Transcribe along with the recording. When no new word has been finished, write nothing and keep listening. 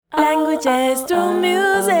Languages through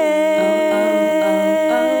music.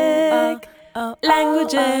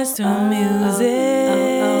 Languages through music.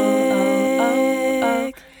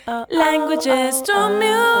 Languages through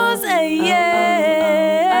music.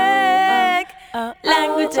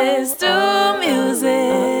 Languages through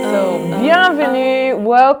music. So, bienvenue,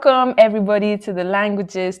 welcome everybody to the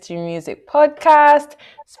Languages to Music podcast,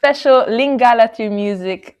 special Lingala to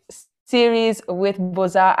Music series with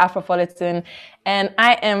Beaux-Arts Afropolitan. And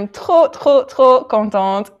I am trop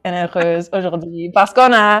contente et heureuse aujourd'hui parce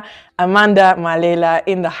qu'on a Amanda Malela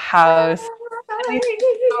in the house.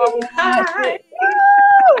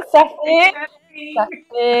 Ça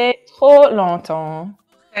fait trop longtemps.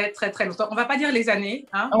 Très longtemps. On va pas dire les années,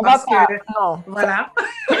 hein, On parce va pas, que non. voilà,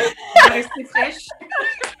 on va rester fraîche.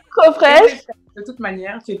 Trop fraîche. De toute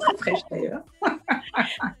manière, tu es très fraîche d'ailleurs.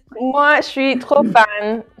 Moi, je suis trop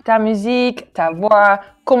fan. Ta musique, ta voix,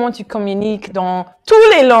 comment tu communiques dans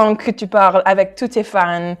toutes les langues que tu parles avec tous tes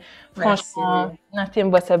fans. Franchement, nothing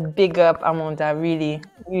but a big up, Amanda. Really.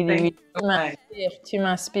 Tu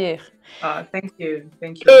m'inspires. Oh, thank you.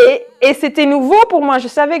 Et c'était nouveau pour moi. Je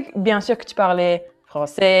savais bien sûr que tu parlais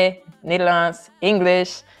français, néerlandais,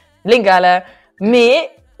 English, lingala, mais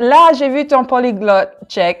là, j'ai vu ton polyglotte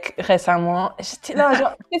check récemment. J'étais là,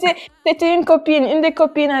 genre, c'était une des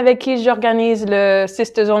copines avec qui j'organise le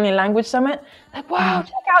Sisters Only Language Summit. Like, wow,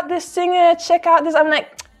 check out this singer, check out this. I'm like,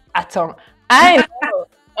 attends, I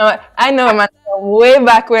know, man, way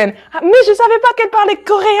back when. Mais je savais pas qu'elle parlait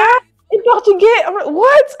coréen et portugais. I'm like,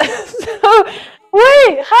 what? So,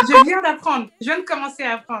 oui, je viens d'apprendre. Je viens de commencer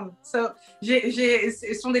à apprendre. So,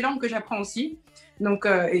 ce sont des langues que j'apprends aussi. Donc,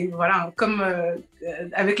 et voilà, comme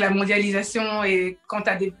avec la mondialisation et quand tu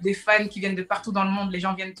as des fans qui viennent de partout dans le monde, les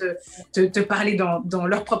gens viennent te parler dans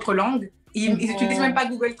leur propre langue. Ils n'utilisent même pas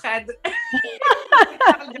Google Trad. Ils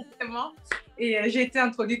parlent directement. Et j'ai été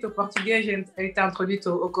introduite au portugais, j'ai été introduite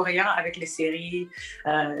au coréen avec les séries,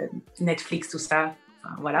 Netflix, tout ça.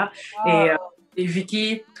 Enfin, voilà. Wow. Et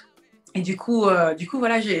Vicky. Et du coup,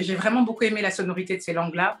 voilà, j'ai vraiment beaucoup aimé la sonorité de ces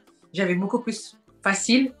langues-là. J'avais beaucoup plus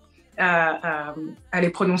facile à les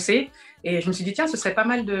prononcer. Et je me suis dit, tiens, ce serait pas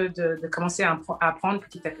mal de commencer à apprendre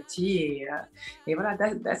petit à petit. Et voilà,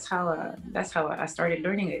 that's how I started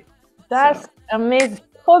learning it. That's amazing.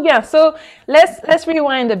 Trop bien. So, let's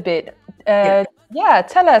rewind a bit. Yeah,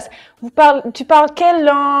 tell us. Tu parles quelle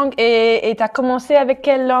langue et tu as commencé avec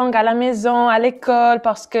quelle langue à la maison, à l'école?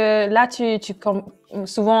 Parce que là,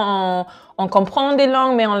 souvent, on comprend des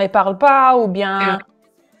langues, mais on ne les parle pas ou bien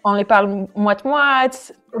on les parle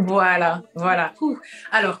moite-moite. Voilà.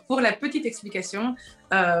 Alors, pour la petite explication,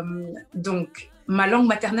 donc, ma langue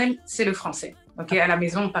maternelle, c'est le français. Okay? À la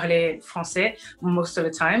maison, on parlait français most of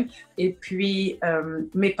the time. Et puis,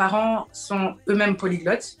 mes parents sont eux-mêmes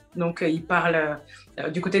polyglottes. Donc, ils parlent,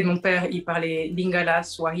 du côté de mon père, ils parlaient lingala,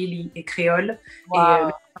 swahili et créole. Wow.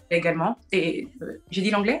 Et également. Et j'ai dit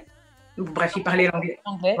l'anglais? Bref, ils parlaient l'anglais.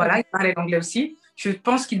 Voilà, ils parlaient l'anglais aussi. Je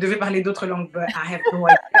pense qu'ils devaient parler d'autres langues, but I have no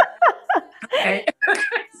idea. Okay.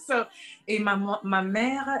 Et ma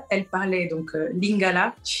mère, elle parlait donc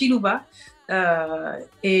lingala, chiluba,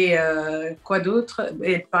 et quoi d'autre?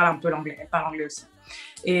 Elle parle un peu l'anglais, elle parle anglais aussi.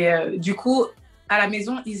 Et du coup, à la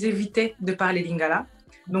maison, ils évitaient de parler lingala.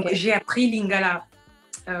 Donc, j'ai appris lingala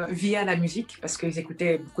via la musique, parce qu'ils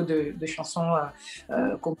écoutaient beaucoup de chansons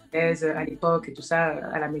congolaises à l'époque et tout ça,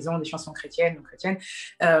 à la maison, des chansons chrétiennes.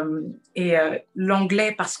 Et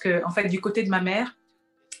l'anglais, parce que, en fait, du côté de ma mère,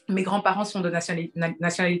 mes grands-parents sont de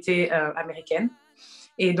nationalité américaine.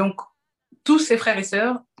 Et donc, tous ses frères et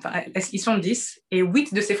sœurs, ils sont 10, et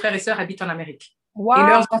 8 de ses frères et sœurs habitent en Amérique. Wow. Et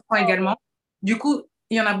leurs enfants également. Du coup,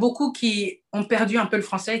 il y en a beaucoup qui ont perdu un peu le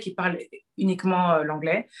français et qui parlent uniquement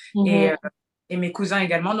l'anglais. Mm-hmm. Et mes cousins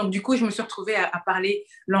également. Donc, du coup, je me suis retrouvée à parler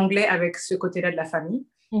l'anglais avec ce côté-là de la famille.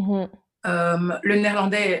 Mm-hmm. Le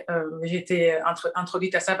néerlandais, j'ai été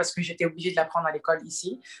introduite à ça parce que j'étais obligée de l'apprendre à l'école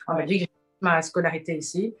ici, en Belgique. J'ai ma scolarité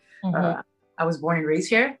ici. Mm-hmm. I was born and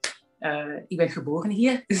raised here. Ik ben geboren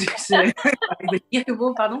hier. Dus ik ben hier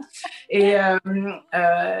geboren, pardon. Et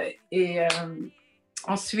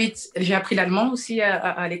ensuite, j'ai appris l'allemand aussi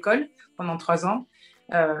à l'école pendant 3 ans.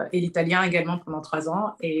 Et l'italien également pendant 3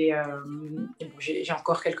 ans. Et bon, j'ai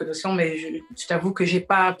encore quelques notions, mais je t'avoue que je n'ai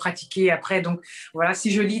pas pratiqué après. Donc voilà, si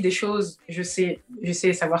je lis des choses, je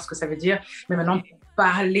sais savoir ce que ça veut dire. Mais maintenant,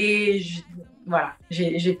 parler, voilà,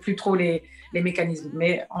 j'ai plus trop les mécanismes.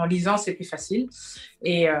 Mais en lisant, c'est plus facile.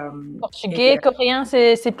 Portugais, coréen,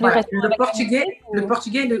 c'est plus voilà, récent. Le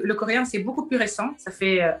portugais, le coréen, c'est beaucoup plus récent. Ça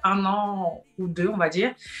fait 1 an ou 2, on va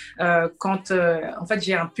dire. Quand, en fait,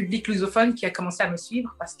 j'ai un public lusophone qui a commencé à me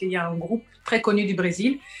suivre parce qu'il y a un groupe très connu du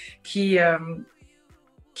Brésil qui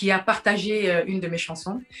qui a partagé une de mes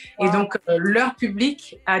chansons. Wow. Et donc, leur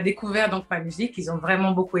public a découvert donc ma musique. Ils ont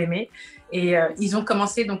vraiment beaucoup aimé. Et ils ont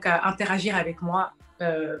commencé donc à interagir avec moi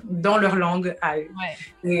dans leur langue à eux.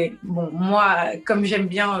 Ouais. Et bon, moi, comme j'aime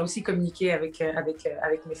bien aussi communiquer avec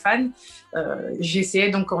mes fans, j'essayais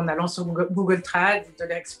donc en allant sur Google Trad de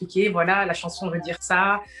leur expliquer, voilà, la chanson veut dire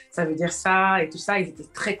ça veut dire ça et tout ça. Ils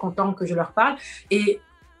étaient très contents que je leur parle. Et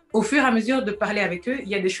au fur et à mesure de parler avec eux, il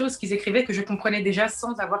y a des choses qu'ils écrivaient que je comprenais déjà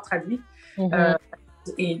sans avoir traduit.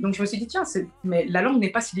 Et donc, je me suis dit, tiens, mais la langue n'est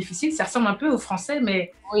pas si difficile, ça ressemble un peu au français,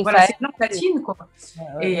 mais oui, voilà, c'est une langue latine, quoi.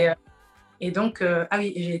 Ouais. Et donc, ah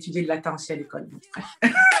oui, j'ai étudié le latin aussi à l'école.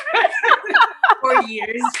 4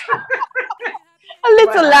 years. A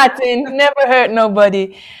little Latin, never hurt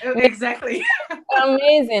nobody. Exactly.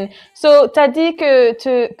 Amazing. So, tu as dit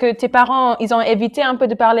que tes parents, ils ont évité un peu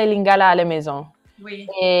de parler lingala à la maison. Oui.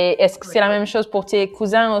 Et est-ce que c'est la même chose pour tes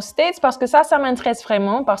cousins aux States? Parce que ça m'intéresse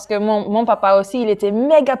vraiment, parce que mon papa aussi, il était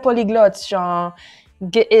méga polyglotte, genre,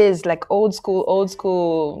 is like old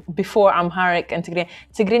school, before Amharic and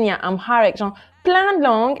Tigrinya, Amharic, genre, plein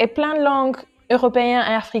de langues européennes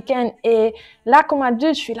et africaines. Et là, comme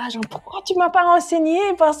adulte, je suis là, genre, pourquoi tu m'as pas renseigné?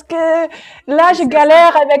 Parce que là, je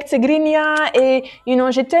galère avec Tigrinya et,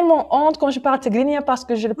 j'ai tellement honte quand je parle Tigrinya parce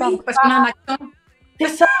que je le parle parce qu'on a un accent.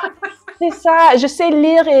 C'est ça. Je sais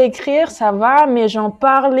lire et écrire, ça va, mais j'en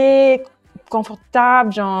parlais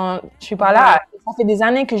confortable, je suis pas là. Ça fait des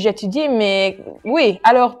années que j'étudie, mais oui.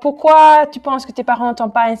 Alors, pourquoi tu penses que tes parents t'ont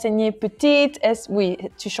pas enseigné petite? Oui,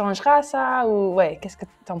 tu changeras ça ou ouais, qu'est-ce que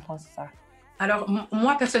tu en penses de ça? Alors,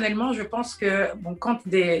 moi, personnellement, je pense que quand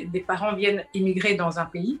des parents viennent immigrer dans un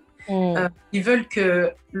pays, ils veulent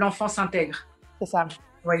que l'enfant s'intègre. C'est ça.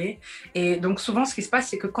 Vous voyez? Et donc, souvent, ce qui se passe,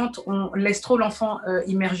 c'est que quand on laisse trop l'enfant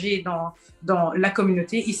immergé dans la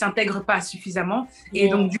communauté, il ne s'intègre pas suffisamment. Et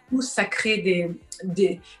donc, du coup, ça crée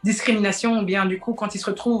des discriminations. Ou bien, du coup, quand il se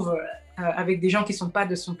retrouve avec des gens qui ne sont pas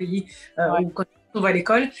de son pays ou quand il se retrouve à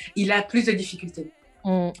l'école, il a plus de difficultés.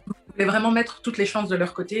 Vous pouvez vraiment mettre toutes les chances de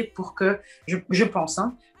leur côté pour que, je pense,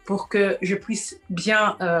 pour que je puisse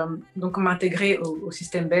bien donc m'intégrer au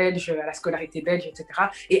système belge, à la scolarité belge, etc.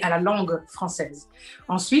 et à la langue française.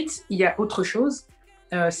 Ensuite, il y a autre chose,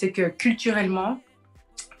 c'est que culturellement,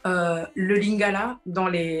 le lingala, dans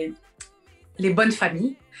les bonnes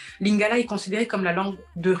familles, lingala est considéré comme la langue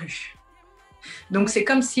de rue. Donc, c'est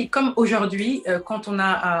comme aujourd'hui, quand on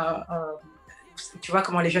a... tu vois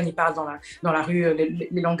comment les jeunes ils parlent dans la rue,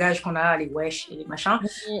 les langages qu'on a, les wesh et les machins.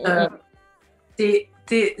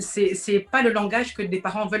 C'est pas le langage que des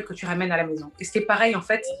parents veulent que tu ramènes à la maison. Et c'était pareil en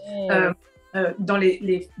fait dans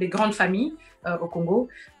les grandes familles au Congo.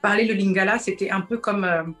 Parler le lingala, c'était un peu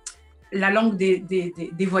comme la langue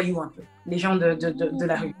des voyous un peu, les gens de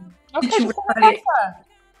la rue. Okay, si tu voulais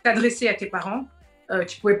t'adresser à tes parents,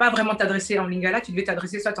 tu pouvais pas vraiment t'adresser en lingala, tu devais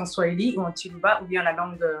t'adresser soit en swahili ou en tuluba ou bien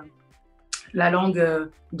la langue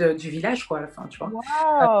du village, quoi, enfin, tu vois,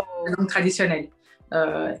 la langue traditionnelle.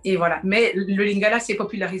 Et voilà. Mais le lingala s'est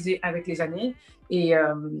popularisé avec les années. Et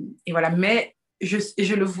voilà. Mais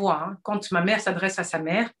je le vois, quand ma mère s'adresse à sa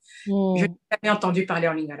mère, je n'ai jamais entendu parler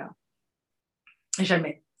en lingala.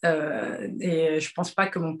 Jamais. Et je ne pense pas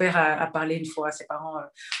que mon père a parlé une fois à ses parents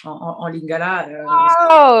en lingala.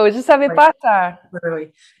 Je ne savais pas ça.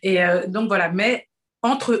 Oui. Et donc voilà. Mais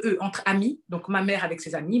entre eux, entre amis, donc ma mère avec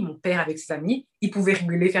ses amis, mon père avec ses amis, ils pouvaient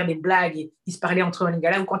rigoler, faire des blagues, et ils se parlaient entre eux en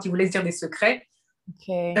lingala, ou quand ils voulaient se dire des secrets,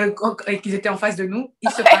 et qu'ils étaient en face de nous, ils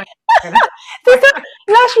se parlaient. C'est ça.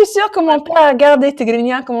 Là, je suis sûre que mon père a gardé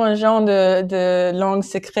Tigrinya comme un genre de langue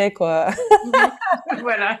secrète, quoi.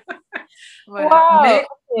 Voilà. Wow, mais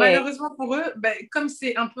malheureusement pour eux, comme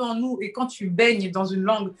c'est un peu en nous, et quand tu baignes dans une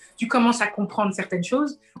langue, tu commences à comprendre certaines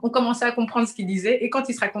choses. On commençait à comprendre ce qu'ils disaient, et quand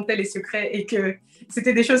ils se racontaient les secrets et que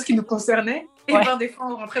c'était des choses qui nous concernaient, et des fois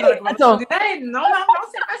on rentrait dans la conversation, on disait hey, non,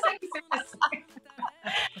 c'est pas ça qui s'est passé.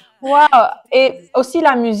 Wow! Et aussi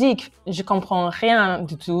la musique, je comprends rien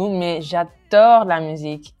du tout, mais j'adore la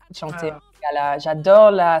musique chantée.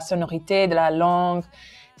 J'adore la sonorité de la langue.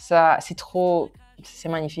 Ça, c'est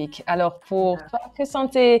magnifique. Alors pour toi, quelles sont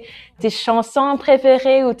tes chansons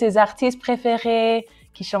préférées ou tes artistes préférés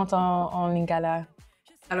qui chantent en lingala?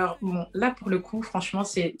 Alors, là, pour le coup, franchement,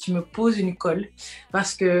 tu me poses une colle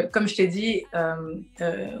parce que, comme je t'ai dit,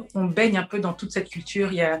 on baigne un peu dans toute cette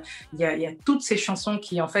culture. Il y a toutes ces chansons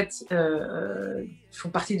qui, en fait, font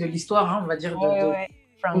partie de l'histoire, on va dire,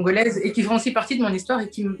 congolaise et qui font aussi partie de mon histoire et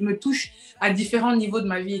qui me touchent à différents niveaux de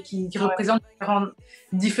ma vie et qui représentent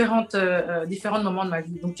différents moments de ma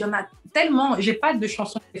vie. Donc, il y en a tellement. J'ai pas de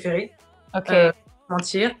chansons préférées. Ok.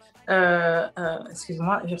 Mentir.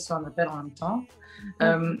 Excuse-moi, j'ai reçu un appel en même temps.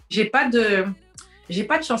 J'ai pas j'ai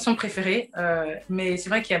pas de chanson préférée, mais c'est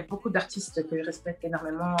vrai qu'il y a beaucoup d'artistes que je respecte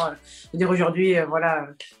énormément. Je veux dire, aujourd'hui, voilà,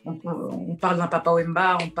 on parle d'un Papa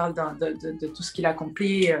Wemba, on parle de tout ce qu'il a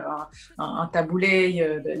accompli, un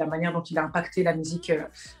Taboulé, de la manière dont il a impacté la musique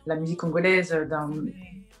congolaise,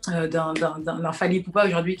 d'un Fally Ipupa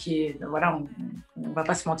aujourd'hui qui est, voilà, on va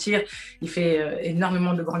pas se mentir, il fait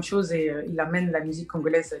énormément de grandes choses et il amène la musique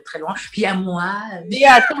congolaise très loin. Puis à moi.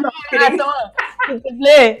 Attends, s'il te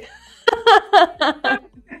plaît.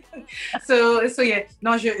 So yeah.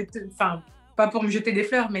 Non, enfin, pas pour me jeter des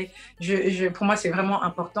fleurs, mais pour moi, c'est vraiment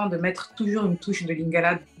important de mettre toujours une touche de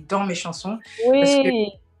lingala dans mes chansons. Oui. Parce que,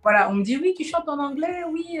 voilà, on me dit, oui, tu chantes en anglais,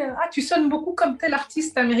 oui, tu sonnes beaucoup comme telle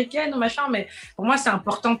artiste américaine ou machin, mais pour moi, c'est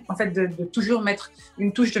important, en fait, de toujours mettre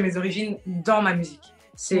une touche de mes origines dans ma musique.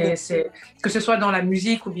 Que ce soit dans la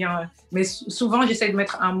musique ou bien... Mais souvent, j'essaie de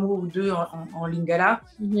mettre un mot ou deux en lingala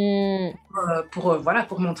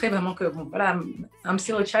pour montrer vraiment que, bon, voilà, I'm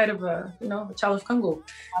still a child of Congo,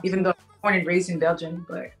 even though I'm born and raised in Belgium,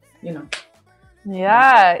 but, you know.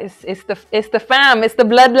 Yeah, it's the fam, it's the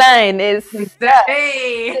bloodline,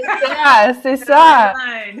 Hey! C'est ça.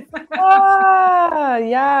 Ah,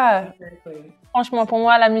 yeah. Franchement, pour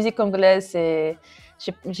moi, la musique congolaise, c'est...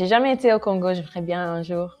 J'ai jamais été au Congo, je ferais bien un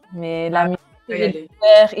jour, mais la musique que j'ai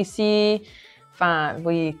découvert ici, enfin,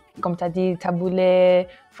 oui, comme tu as dit, Taboulé,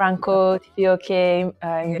 Franco, Tfioké,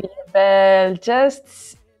 Belle,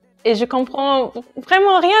 et je comprends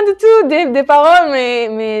vraiment rien du tout des paroles,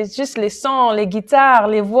 mais juste les sons, les guitares,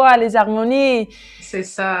 les voix, les harmonies. C'est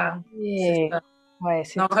ça. C'est ça. Ouais,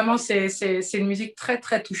 non, vraiment, c'est une musique très,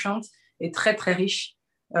 très touchante et très, très riche.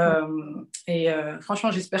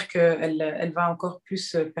 Franchement, j'espère qu'elle va encore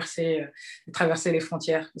plus percer, traverser les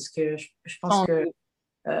frontières, parce que je pense que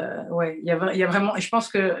ouais, il y a vraiment, et je pense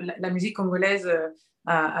que la musique congolaise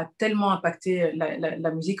a tellement impacté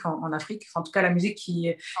la musique en Afrique, enfin, en tout cas la musique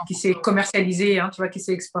qui s'est commercialisée, hein, tu vois, qui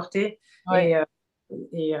s'est exportée. Ouais.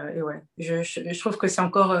 Et ouais, je trouve que c'est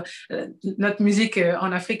encore notre musique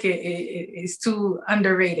en Afrique is too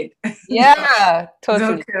underrated. Yeah,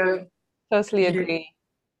 totally. Donc, totally agree.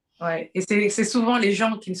 Ouais, et c'est souvent les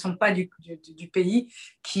gens qui ne sont pas du pays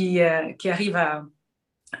qui arrivent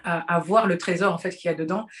à voir le trésor en fait qu'il y a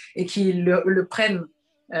dedans et qui le prennent,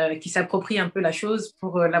 qui s'approprient un peu la chose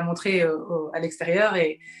pour la montrer à l'extérieur,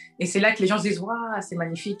 et c'est là que les gens se disent waouh, c'est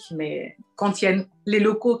magnifique. Mais quand il y a les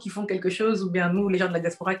locaux qui font quelque chose, ou bien nous les gens de la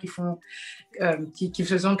diaspora qui faisons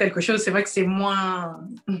quelque chose, c'est vrai que c'est moins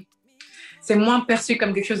perçu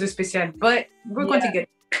comme quelque chose de spécial. But we're going to get it.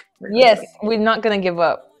 Yes, we're not gonna give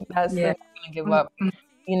up. That's not gonna give up.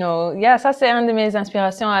 You know, ça c'est une de mes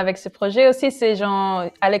inspirations avec ce projet aussi. C'est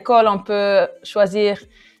genre, à l'école, on peut choisir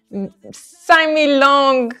 5000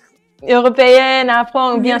 langues européennes à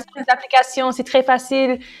apprendre, ou bien sur les applications, c'est très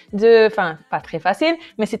facile enfin, pas très facile,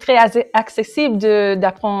 mais c'est très accessible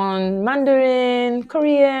d'apprendre mandarin,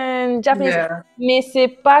 coréen, japonais. Mais c'est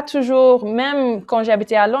pas toujours, même quand j'ai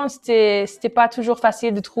habité à Londres, c'était pas toujours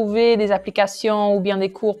facile de trouver des applications ou bien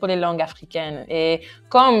des cours pour les langues africaines. Et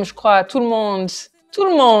comme je crois tout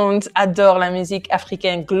le monde adore la musique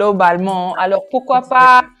africaine globalement, alors pourquoi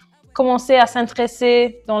pas commencer à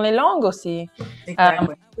s'intéresser dans les langues aussi.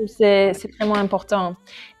 C'est vraiment important.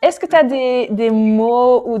 Est-ce que tu as des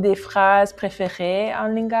mots ou des phrases préférées en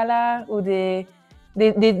lingala, ou des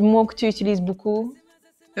mots que tu utilises beaucoup?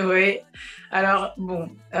 Oui. Alors, bon,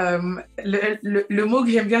 le mot que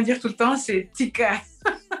j'aime bien dire tout le temps, c'est tika.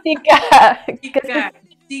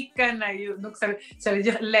 Tika nayo. Donc, ça veut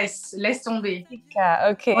dire laisse tomber.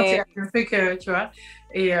 Tika, ok. Le fait que, tu vois.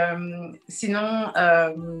 Et sinon,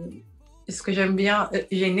 ce que j'aime bien,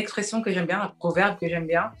 j'ai une expression que j'aime bien, un proverbe que j'aime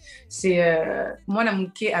bien, c'est Mwana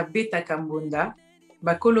muke abeta kambonda,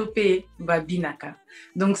 ba kolope ba binaka.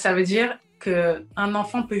 Donc, ça veut dire qu'un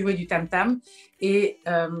enfant peut jouer du tam-tam et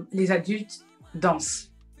les adultes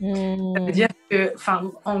dansent. Ça veut dire que,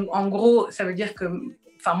 en gros, ça veut dire que,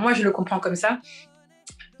 moi je le comprends comme ça,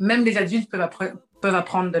 même les adultes peuvent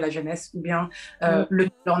apprendre de la jeunesse, ou bien le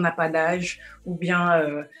talent n'a pas d'âge, ou bien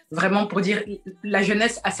vraiment pour dire la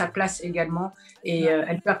jeunesse a sa place également, et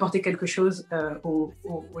elle peut apporter quelque chose aux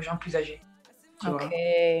gens plus âgés.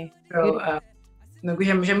 Donc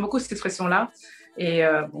j'aime beaucoup cette expression-là. Et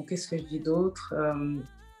bon, qu'est-ce que je dis d'autre?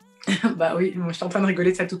 Bah oui, moi, je suis en train de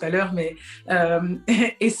rigoler de ça tout à l'heure, mais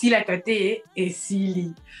et si la caté et si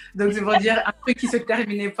lit. Donc c'est pour dire un truc qui se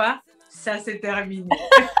terminait pas, ça s'est terminé.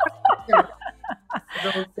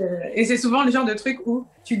 Donc, et c'est souvent le genre de truc où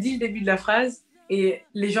tu dis le début de la phrase et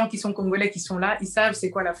les gens qui sont congolais qui sont là, ils savent c'est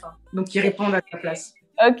quoi la fin. Donc ils répondent à ta place.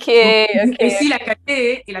 Ok. Et si la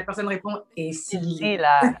caté, et la personne répond et si lit. Et si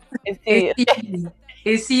là.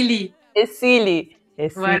 Et si lit. Et si lit. Et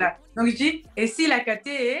si. Voilà. Donc, je dis, et si la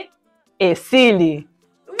caté est... Et silly.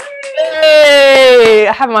 Hey!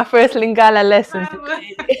 I have my first Lingala lesson.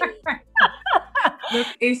 Donc,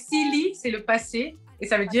 et silly, c'est le passé, et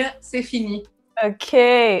ça veut dire c'est fini. OK,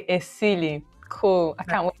 et silly. Cool. I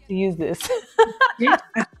can't wait to use this.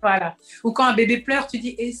 Voilà. Ou quand un bébé pleure, tu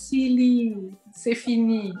dis et silly, c'est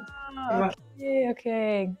fini. OK.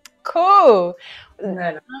 Cool.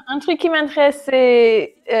 Voilà. Un truc qui m'intéresse,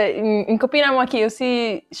 c'est une copine à moi qui est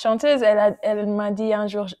aussi chanteuse. Elle m'a dit un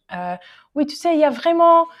jour, oui, tu sais, il y a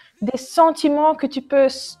vraiment des sentiments que tu peux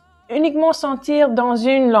uniquement sentir dans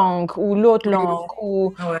une langue ou l'autre langue.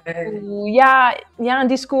 Ou il y a un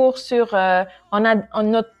discours sur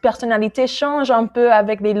notre personnalité change un peu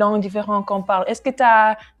avec les langues différentes qu'on parle. Est-ce que tu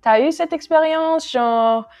as eu cette expérience?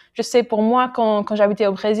 Genre, je sais, pour moi, quand j'habitais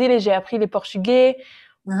au Brésil et j'ai appris le portugais,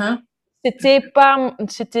 j'ai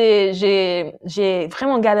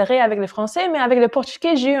vraiment galéré avec le français, mais avec le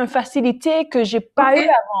portugais, j'ai eu une facilité que j'ai pas eu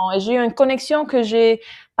avant. Et j'ai eu une connexion que j'ai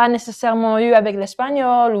pas nécessairement eu avec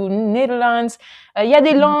l'espagnol ou le néerlandais. Il y a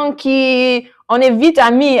des langues on est vite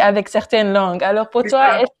amis avec certaines langues. Alors pour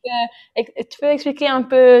toi, est-ce que tu peux expliquer un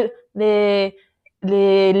peu les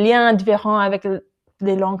liens différents avec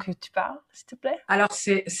les langues que tu parles, s'il te plaît? Alors,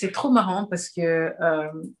 c'est trop marrant parce que,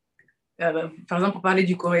 par exemple, pour parler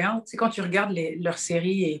du coréen, c'est quand tu regardes leurs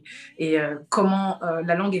séries et comment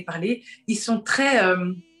la langue est parlée, ils sont très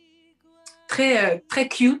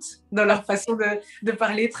cute dans leur façon de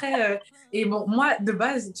parler. Et bon, moi, de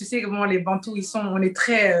base, tu sais comment les Bantous, on est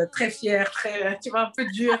très fiers, tu vois, un peu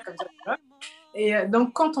durs comme ça. Tu vois. Et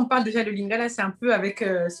donc, quand on parle déjà le lingala, c'est un peu avec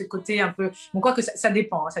ce côté un peu... Bon, quoi que ça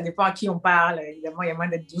dépend. Ça dépend à qui on parle. Évidemment, il y a moins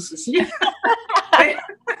d'être douce aussi.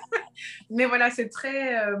 Mais voilà, c'est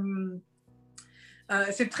très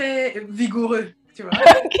vigoureux, tu vois.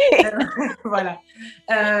 Voilà.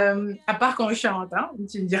 À part quand on chante, hein,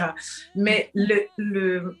 tu me diras. Mais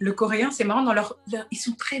le coréen, c'est marrant, ils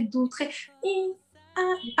sont très doux, très...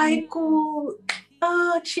 Aïko,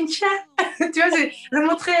 chincha. Tu vois, c'est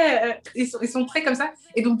vraiment très... ils sont très comme ça.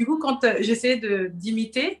 Et donc, du coup, quand j'essaie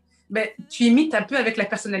d'imiter, ben, tu imites un peu avec la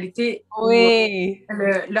personnalité,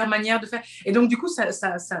 leur manière de faire. Et donc, du coup, ça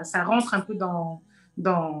rentre un peu dans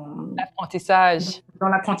l'apprentissage. Dans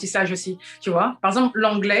l'apprentissage aussi, tu vois. Par exemple,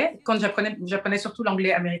 l'anglais, quand j'apprenais surtout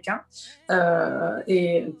l'anglais américain,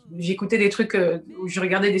 et j'écoutais des trucs où je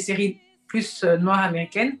regardais des séries plus noires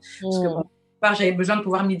américaines, parce que bon, j'avais besoin de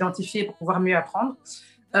pouvoir m'identifier pour pouvoir mieux apprendre.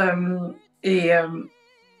 Tu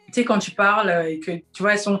sais, quand tu parles et que, tu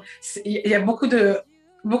vois, il y a beaucoup de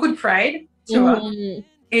pride, tu vois.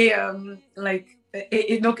 Et,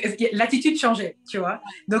 et donc, l'attitude changeait, tu vois.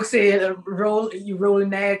 Donc, c'est you roll the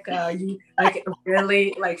neck, you, like,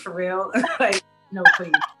 really, like, for real, like, no,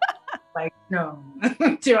 please. Like, no.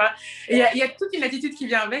 Tu vois. Il y a toute une attitude qui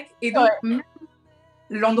vient avec. Et donc, même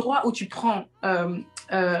l'endroit où tu prends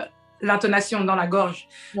l'intonation dans la gorge,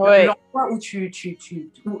 l'endroit où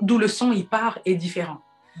d'où le son, il part, est différent.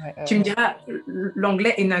 Tu me diras,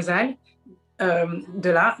 l'anglais est nasal de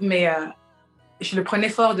là, mais je le prenais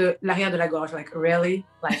fort de l'arrière de la gorge, like, really,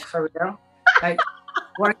 like, for real, like,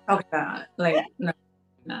 what are you talking about? Like, no,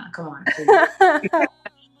 come on.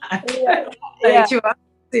 Tu vois,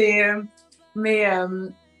 mais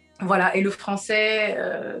voilà, et le français,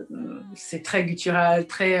 c'est très guttural,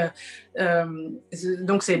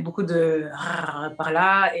 donc c'est beaucoup de par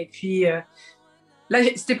là, et puis là,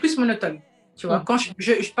 c'était plus monotone, tu vois. Quand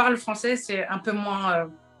je parle français, c'est un peu moins,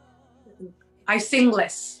 I sing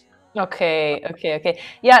less. Okay.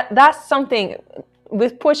 Yeah, that's something.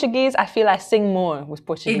 With Portuguese, I feel I sing more with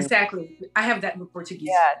Portuguese. Exactly. I have that with Portuguese.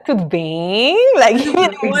 Yeah, tudo bem? Like,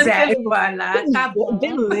 exactly. Voilà. Tá bom.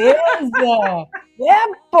 Beleza.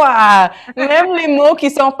 Epa! Même les mots qui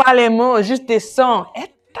sont pas les mots, juste des sons.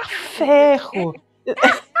 Eita ferro! You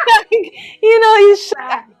know,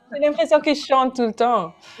 j'ai l'impression qu'ils chantent tout le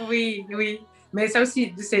temps. Oui. Mais ça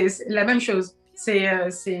aussi, c'est la même chose.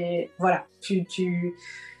 Voilà.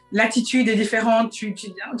 L'attitude est différente, tu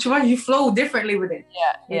vois, you flow differently with it.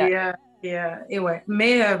 Yeah. Et ouais.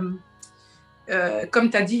 Mais comme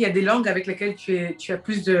tu as dit, il y a des langues avec lesquelles tu as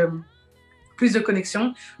plus de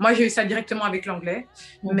connexion. Moi, j'ai eu ça directement avec l'anglais,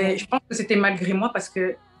 mais je pense que c'était malgré moi parce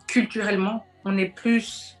que culturellement,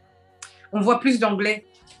 on voit plus d'anglais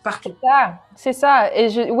partout. C'est ça.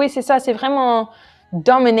 Et oui, c'est ça. C'est vraiment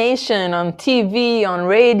domination on TV, on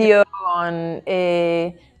radio,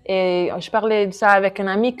 et je parlais de ça avec un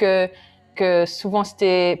ami que souvent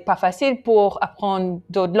c'était pas facile pour apprendre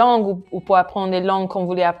d'autres langues ou pour apprendre les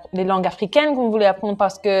langues africaines qu'on voulait apprendre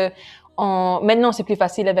parce que maintenant, c'est plus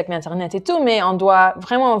facile avec l'Internet et tout, mais on doit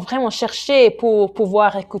vraiment, vraiment chercher pour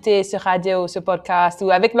pouvoir écouter ce radio, ce podcast.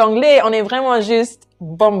 Ou avec l'anglais, on est vraiment juste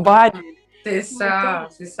bombardé. C'est ça.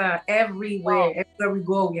 Everywhere we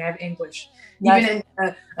go, we have English. That's Even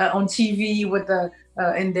on TV with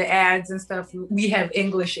in the ads and stuff, we have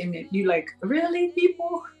English in it. You like, really,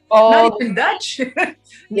 people? Not even Dutch?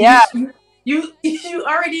 Yeah. You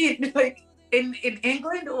already like in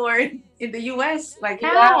England or in the US? Like,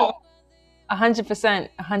 Yeah. how? 100%.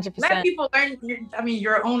 Let people learn.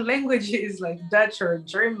 Your own language is like Dutch or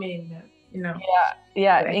German. You know.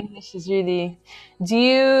 Yeah, Right. English is really. Do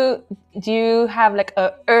you have like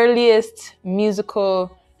a earliest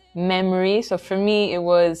musical memory? So for me, it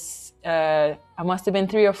was I must have been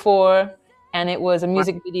 3 or 4, and it was a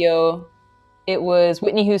music video. It was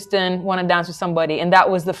Whitney Houston, "Wanna Dance with Somebody," and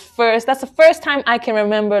that's the first time I can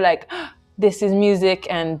remember like, this is music,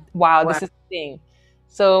 and wow, this is a thing.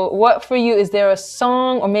 So what for you, is there a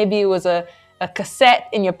song, or maybe it was a cassette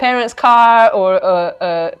in your parents' car, or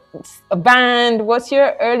a band? What's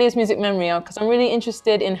your earliest music memory? Because I'm really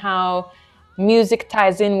interested in how music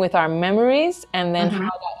ties in with our memories, and then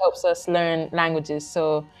how that helps us learn languages.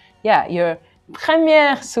 So yeah, your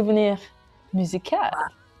premier souvenir musical.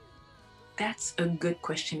 That's a good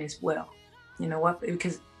question as well. You know what?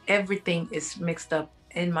 Because everything is mixed up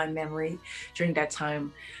in my memory during that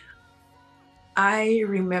time. I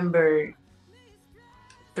remember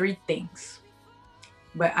 3 things,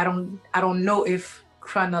 but I don't know if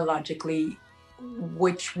chronologically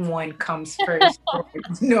which one comes first.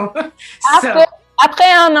 No. So,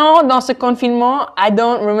 Après 1 an dans ce confinement, I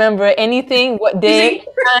don't remember anything. What day,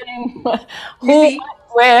 time, who,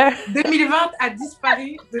 where. 2020 a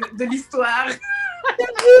disparu de l'histoire.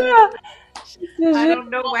 I don't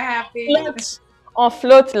know what happened. On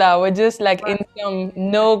flotte là, we're just like in some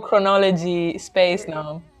no chronology space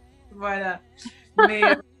now. Voilà.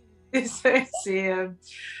 Mais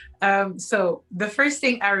so the first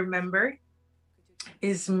thing I remember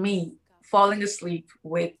is me falling asleep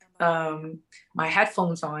with my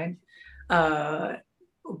headphones on,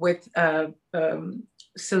 with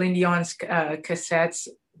Celine Dion's cassettes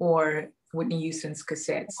or Whitney Houston's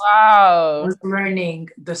cassettes. Wow. I was learning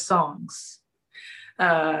the songs.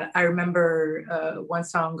 I remember one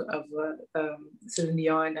song of Celine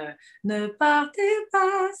Dion, Ne partez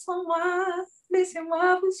pas sans moi,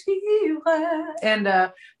 laissez-moi vous suivre.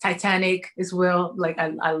 And Titanic as well. Like,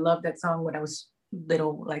 I love that song when I was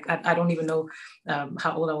little. Like, I don't even know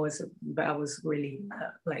how old I was, but I was really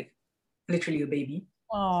like literally a baby.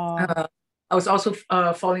 I was also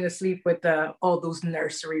falling asleep with all those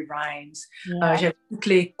nursery rhymes. J'avais toutes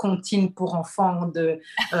les comptines pour enfants de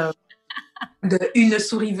Une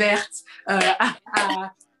souris verte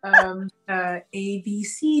A, B,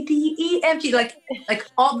 C, D, E, F, G. Like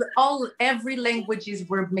every languages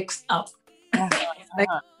were mixed up. Like,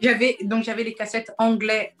 j'avais les cassettes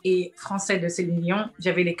anglais et français de Céline Dion,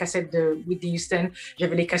 j'avais les cassettes de Whitney Houston,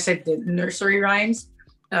 j'avais les cassettes de Nursery Rhymes.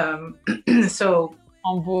 So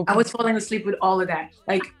I was falling asleep with all of that,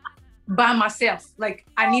 like by myself. Like,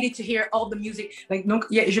 I needed to hear all the music. Like, donc,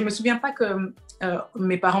 je me souviens pas que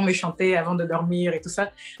mes parents me chantaient avant de dormir et tout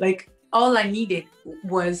ça. Like, all I needed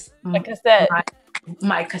was my cassettes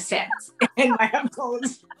and my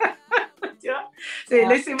headphones. Tu vois? C'est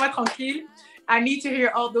laissez-moi tranquille. I need to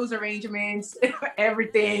hear all those arrangements,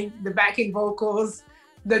 everything, the backing vocals,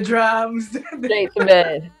 the drums. Straight to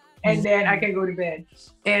bed. And then I can go to bed.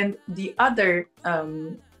 And the other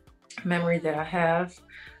memory that I have,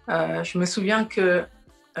 je me souviens que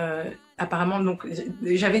apparemment, donc,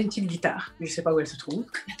 j'avais une petite guitare, je ne sais pas où elle se trouve.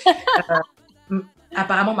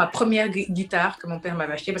 Apparemment, ma première guitare que mon père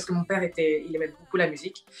m'avait achetée, parce que mon père il aimait beaucoup la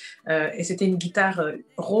musique, et c'était une guitare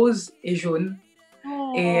rose et jaune,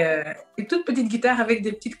 et une toute petite guitare avec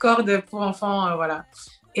des petites cordes pour enfants, voilà.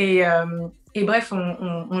 Et bref,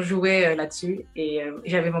 on jouait là-dessus, et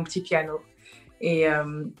j'avais mon petit piano. Et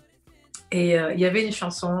il y avait une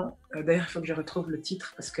chanson, d'ailleurs, il faut que je retrouve le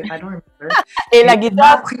titre parce que I don't remember. Et la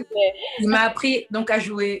guitare, il m'a appris donc à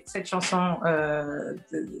jouer cette chanson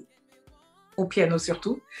au piano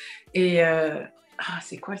surtout. Et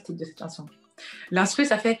c'est quoi le titre de cette chanson? L'instru,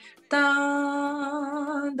 ça fait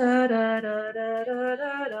ça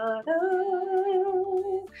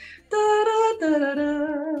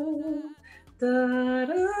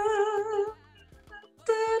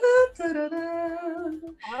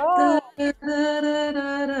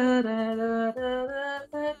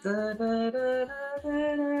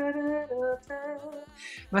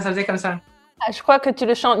faisait comme ça. Je crois que tu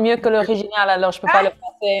le chantes mieux que l'original, alors je peux pas le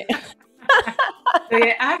passer.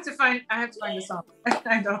 I have to find the song. I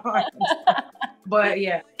don't know. But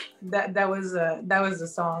yeah, that was the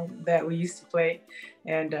song that we used to play,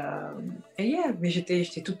 and yeah, mais j'étais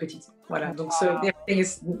toute petite. Voilà, donc so everything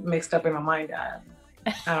is mixed up in my mind.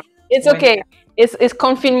 It's okay. It's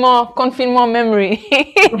confinement memory.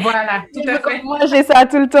 Voilà, tout à fait. Moi, j'ai ça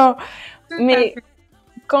tout le temps. Mais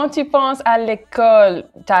quand tu penses à l'école,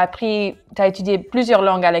 tu as étudié plusieurs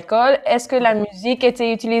langues à l'école. Est-ce que la musique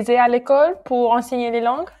était utilisée à l'école pour enseigner les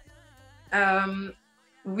langues?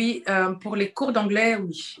 Oui, pour les cours d'anglais,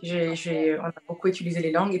 oui. On a beaucoup utilisé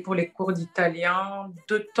les langues, et pour les cours d'italien,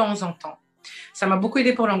 de temps en temps. Ça m'a beaucoup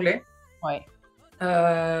aidé pour l'anglais. Oui.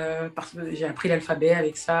 Parce que j'ai appris l'alphabet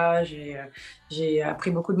avec ça, j'ai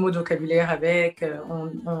appris beaucoup de mots de vocabulaire avec.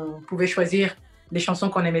 On pouvait choisir des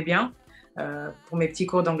chansons qu'on aimait bien pour mes petits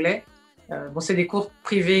cours d'anglais. Bon, c'est des cours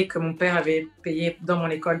privés que mon père avait payés dans mon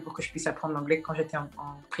école pour que je puisse apprendre l'anglais quand j'étais en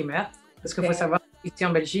primaire. Parce qu'il faut savoir, ici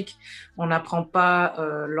en Belgique, on n'apprend pas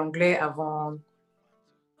l'anglais avant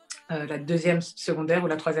la 2e secondaire ou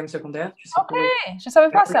la 3e secondaire. Je sais je ne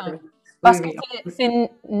savais pas ça. Parce que c'est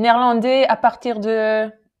néerlandais à partir de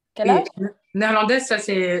quel âge? Néerlandais, ça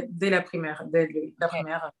c'est dès la primaire.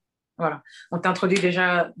 Voilà. On t'introduit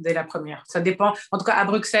déjà dès la première. Ça dépend. En tout cas, à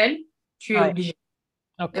Bruxelles, tu es obligé.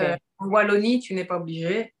 En Wallonie, tu n'es pas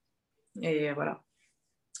obligé. Et voilà.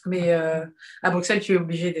 Mais à Bruxelles, tu es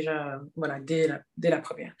obligé déjà, voilà, dès la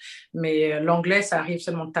première. Mais l'anglais, ça arrive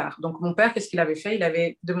seulement tard. Donc, mon père, qu'est-ce qu'il avait fait? Il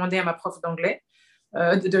avait demandé à ma prof d'anglais,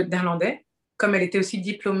 néerlandais, comme elle était aussi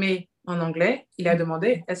diplômée en anglais, il a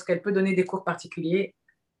demandé, est-ce qu'elle peut donner des cours particuliers?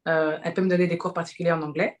 Elle peut me donner des cours particuliers en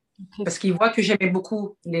anglais, parce qu'il voit que j'aimais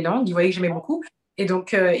beaucoup les langues, il voyait que j'aimais beaucoup, et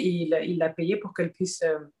donc il l'a payé pour qu'elle puisse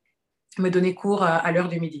me donner cours à l'heure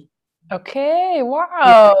du midi. Ok, wow!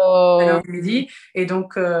 À l'heure du midi, et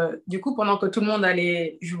donc du coup, pendant que tout le monde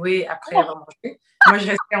allait jouer après avoir mangé, moi je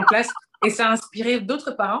restais en classe, et ça a inspiré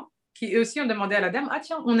d'autres parents qui eux aussi ont demandé à la dame, ah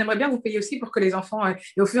tiens, on aimerait bien vous payer aussi pour que les enfants,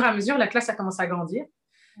 et au fur et à mesure, la classe a commencé à grandir.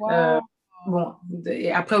 Wow. Bon,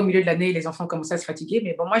 et après, au milieu de l'année, les enfants commençaient à se fatiguer,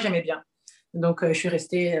 mais bon, moi, j'aimais bien. Donc, je suis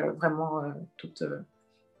restée vraiment tout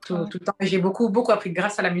le temps. J'ai beaucoup appris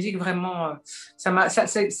grâce à la musique, vraiment,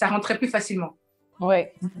 ça rentrait plus facilement.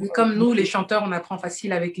 Ouais. Comme nous, les chanteurs, on apprend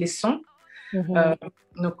facile avec les sons.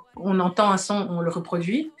 Donc, on entend un son, on le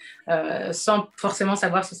reproduit sans forcément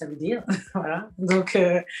savoir ce que ça veut dire. Voilà. Donc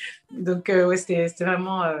ouais, c'était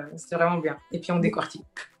vraiment bien. Et puis, on décortique.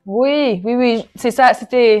 Oui. C'est ça.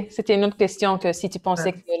 C'était une autre question, que si tu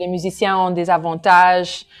pensais que les musiciens ont des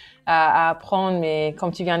avantages à apprendre, mais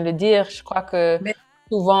comme tu viens de le dire, je crois que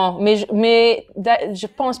souvent. Mais je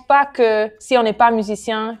pense pas que si on n'est pas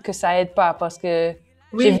musicien, que ça aide pas, parce que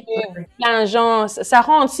j'ai vu plein de gens, ça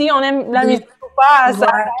rentre, si on aime la musique ou pas,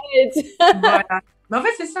 ça aide. Voilà. Mais en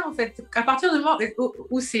fait, c'est ça, en fait. À partir du moment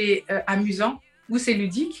où c'est amusant, où c'est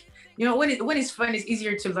ludique, you know, when it's fun, it's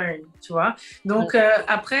easier to learn, tu vois. Donc,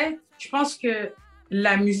 après, je pense que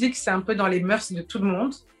la musique, c'est un peu dans les mœurs de tout le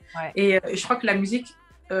monde. Ouais. Et je crois que la musique,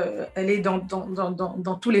 elle est dans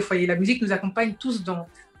tous les foyers. La musique nous accompagne tous dans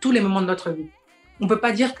tous les moments de notre vie. On ne peut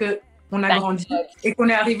pas dire qu'on a grandi et qu'on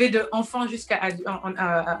est arrivé de enfant jusqu'à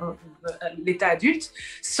l'état adulte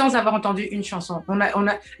sans avoir entendu une chanson.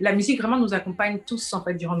 La musique vraiment nous accompagne tous en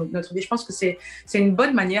fait durant notre vie. Je pense que c'est une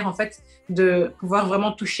bonne manière en fait de pouvoir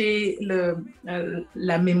vraiment toucher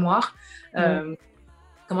la mémoire, comment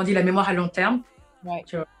on dit, la mémoire à long terme. Ouais.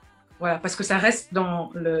 Tu vois. Voilà, parce que ça reste dans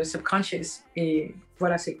le subconscious et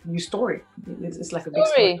voilà, c'est une story. It's like a big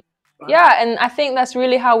story. Yeah, and I think that's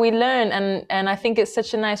really how we learn, and I think it's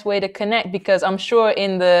such a nice way to connect, because I'm sure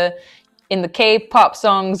in the K-pop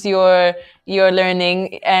songs you're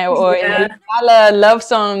learning, or in the love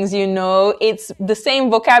songs, you know, it's the same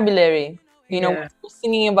vocabulary. You know, we're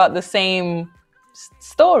singing about the same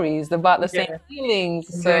stories, about the same feelings.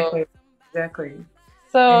 Exactly.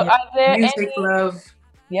 So are there music, love?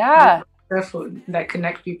 Yeah. That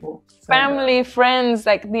connect people. So, family, friends,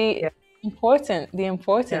 like the important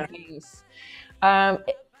things.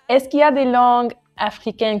 Est-ce qu'il y a des langues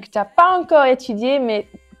africaines que tu n'as pas encore étudiées, mais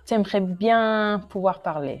tu aimerais bien pouvoir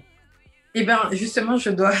parler? Eh bien, justement,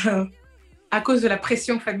 je dois, à cause de la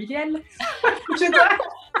pression familiale,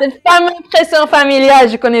 Cette fameuse pression familiale,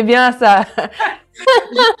 je connais bien ça.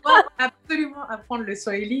 Je dois absolument apprendre le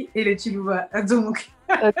Swahili et le Chiluba. Donc,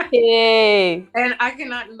 okay. And I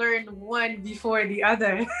cannot learn one before the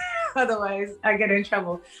other. Otherwise, I get in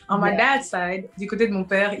trouble. On my dad's side, du côté de mon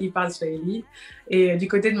père, il parle Swahili. Et du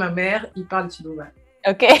côté de ma mère, il parle Chiluba.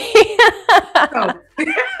 OK.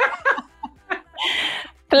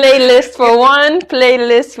 Playlist for one,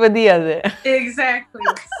 playlist for the other. Exactly.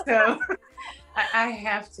 So, I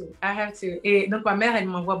have to. Et donc, ma mère, elle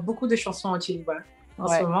m'envoie beaucoup de chansons en Chiluba en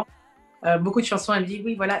ce moment. beaucoup de chansons, elle me dit,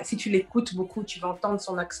 oui, voilà, si tu l'écoutes beaucoup, tu vas entendre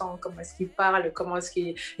son accent, comment est-ce qu'il parle, comment est-ce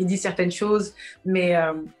qu'il dit certaines choses. Mais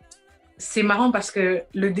c'est marrant parce que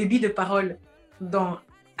le débit de parole dans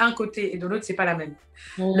un côté et de l'autre, c'est pas la même.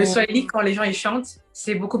 Le Swahili, quand les gens y chantent,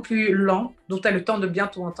 c'est beaucoup plus lent, donc tu as le temps de bien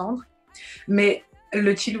tout entendre. Mais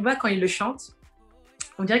le Chiluba, quand il le chante,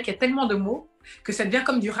 on dirait qu'il y a tellement de mots que ça devient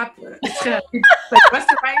comme du rap très rapide.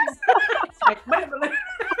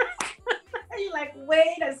 You're like,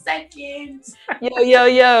 wait a second.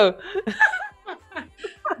 Yo.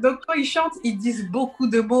 Donc, quand ils chantent, ils disent beaucoup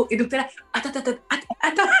de mots. Et donc, t'es là, attends.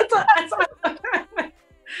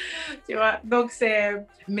 Tu vois, donc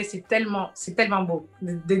mais c'est tellement beau.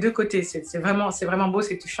 Des deux côtés, c'est vraiment beau,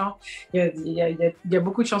 c'est touchant. Il y a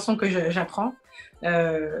beaucoup de chansons que j'apprends.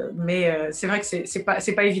 Mais c'est vrai que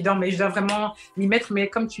c'est pas évident, mais je dois vraiment m'y mettre. Mais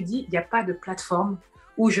comme tu dis, il n'y a pas de plateforme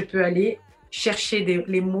où je peux aller chercher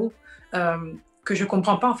les mots que je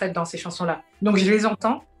comprends pas en fait dans ces chansons-là. Donc je les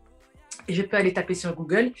entends et je peux aller taper sur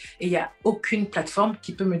Google et il n'y a aucune plateforme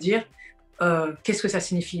qui peut me dire qu'est-ce que ça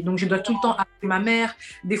signifie. Donc je dois tout le temps appeler ma mère.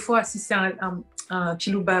 Des fois, si c'est un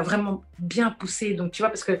Chiluba vraiment bien poussé, donc tu vois,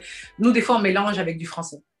 parce que nous des fois on mélange avec du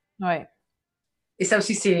français. Ouais. Et ça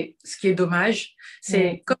aussi, c'est ce qui est dommage.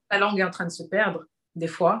 C'est comme la langue est en train de se perdre, des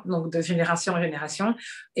fois, donc de génération en génération,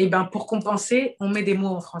 et ben pour compenser, on met des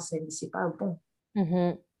mots en français, mais c'est pas bon.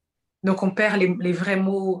 Donc, on perd les vrais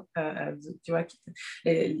mots, tu vois,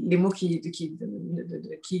 les mots qui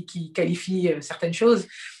qualifient certaines choses.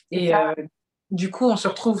 Et du coup, on se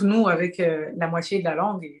retrouve, nous, avec la moitié de la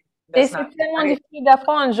langue. Et c'est tellement difficile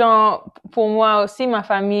d'apprendre, genre, pour moi aussi, ma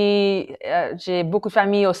famille, j'ai beaucoup de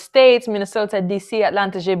familles aux States, Minnesota, DC,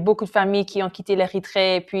 Atlanta, j'ai beaucoup de familles qui ont quitté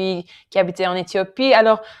l'Érythrée, puis qui habitaient en Éthiopie.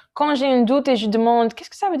 Alors, quand j'ai un doute et je demande, qu'est-ce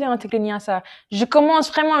que ça veut dire en Tigrinya, ça? Je commence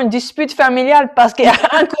vraiment une dispute familiale parce qu'il y a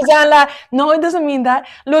un cousin là, no, it doesn't mean that.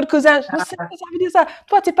 L'autre cousin, je sais que ça veut dire ça.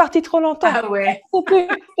 Toi, t'es parti trop longtemps. Ah ouais. OK,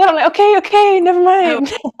 never mind.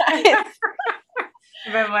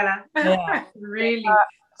 Ben voilà. Yeah. Really.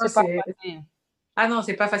 C'est pas facile. Ah non,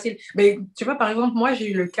 c'est pas facile. Mais tu vois, par exemple, moi, j'ai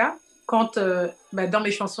eu le cas quand, dans mes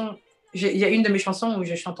chansons, il y a une de mes chansons où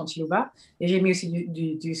je chante en Chiluba et j'ai mis aussi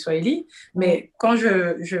du Swahili. Mais quand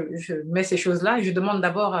je mets ces choses-là, je demande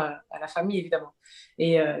d'abord à la famille, évidemment.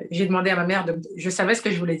 Et j'ai demandé à ma mère, je savais ce que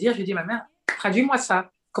je voulais dire. J'ai dit, ma mère, traduis-moi ça.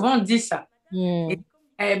 Comment on dit ça? Et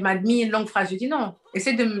elle m'a mis une longue phrase. J'ai dit, non,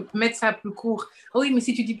 essaie de mettre ça plus court. Oh oui, mais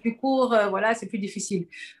si tu dis plus court, voilà, c'est plus difficile.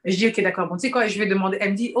 Je dis, ok, d'accord. Bon, tu sais quoi, je vais demander.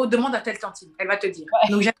 Elle me dit, oh, demande à telle tantine. Elle va te dire.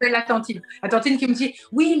 Ouais. Donc, j'appelle la tantine. La tantine qui me dit,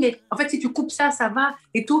 oui, mais en fait, si tu coupes ça, ça va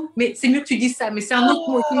et tout. Mais c'est mieux que tu dises ça. Mais c'est un autre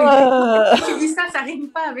mot. Si tu dis ça, ça rime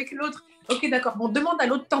pas avec l'autre. Ok, d'accord. Bon, demande à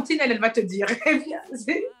l'autre tantine, elle va te dire. And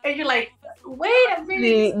you're like, wait a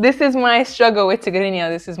minute. This is my struggle with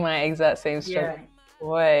Tigrinya. This is my exact same struggle. Yeah.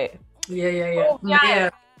 Ouais. Yeah. Oh, mais,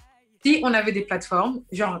 si on avait des plateformes,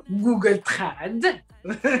 genre Google Trad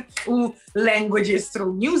ou Languages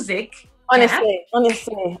Through Music. Honestly.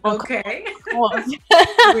 Okay.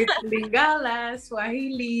 With Lingala,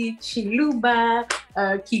 Swahili, Chiluba,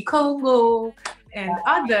 Kikongo, and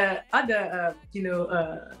other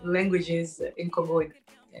languages in Congo and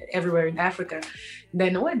everywhere in Africa,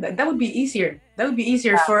 then that would be easier. That would be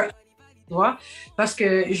easier for, tu vois, parce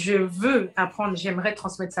que je veux apprendre, j'aimerais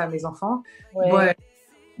transmettre ça à mes enfants. But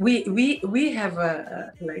we have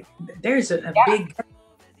there's a big.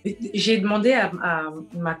 J'ai demandé à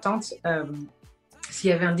ma tante s'il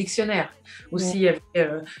y avait un dictionnaire ou s'il y avait,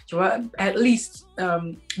 tu vois, at least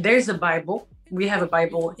there's a Bible. We have a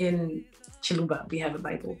Bible in Chiluba. We have a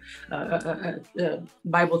Bible,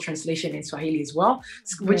 Bible translation in Swahili as well,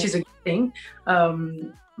 which is a good thing.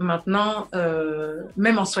 Maintenant,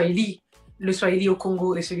 même en Swahili, le Swahili au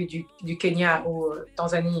Congo et celui du Kenya au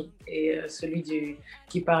Tanzanie et celui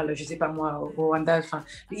qui parle, je sais pas moi, au Rwanda, enfin,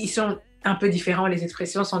 ils sont un peu différents, les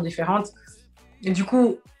expressions sont différentes. Et du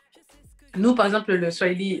coup, nous, par exemple, le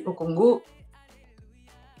Swahili au Congo,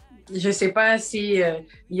 je sais pas si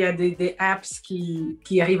il y a des apps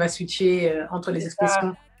qui arrivent à switcher entre les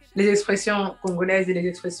expressions congolaises et les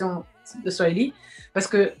expressions de Swahili, parce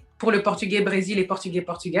que pour le portugais Brésil et portugais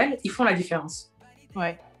Portugal, ils font la différence.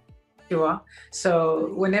 Ouais. Tu vois?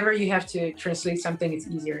 So whenever you have to translate something, it's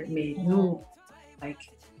easier. Mais nous,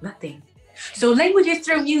 like nothing. So languages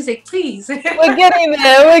through music, please. We're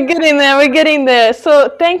getting there. So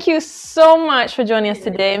thank you so much for joining us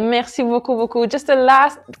today. Merci beaucoup. Just a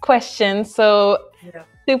last question. So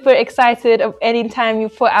super excited of any time you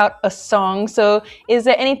put out a song. So is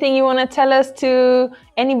there anything you want to tell us, to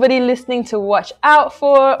anybody listening, to watch out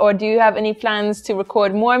for? Or do you have any plans to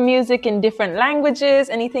record more music in different languages?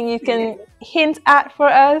 Anything you can hint at for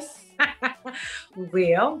us?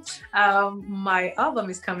 Well, my album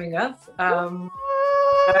is coming up.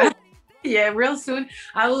 Yeah, real soon.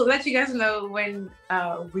 I will let you guys know when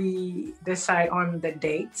we decide on the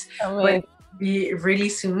date. But be really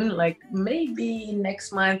soon, like maybe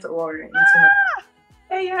next month or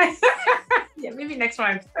yeah, maybe next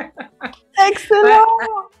month. Excellent.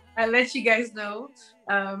 I'll let you guys know.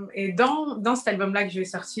 Et dans cet album-là que je vais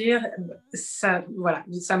sortir, ça, voilà,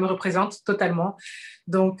 ça me représente totalement.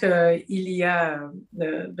 Donc, il y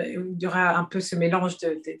aura un peu ce mélange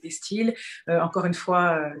des styles, encore une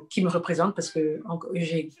fois, qui me représente, parce que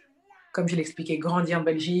j'ai, comme je l'expliquais, grandi en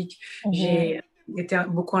Belgique. J'ai été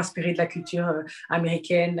beaucoup inspirée de la culture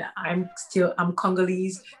américaine. I'm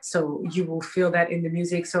Congolese, so you will feel that in the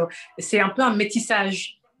music. So, c'est un peu un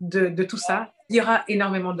métissage de tout ça. Il y aura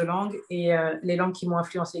énormément de langues, et les langues qui m'ont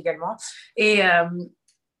influencé également. Et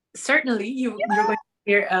certainly, you're going to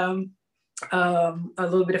hear a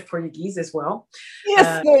little bit of Portuguese as well.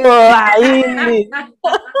 Yes,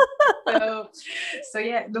 so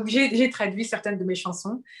yeah, donc j'ai traduit certaines de mes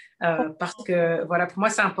chansons parce que voilà, pour moi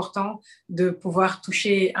c'est important de pouvoir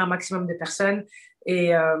toucher un maximum de personnes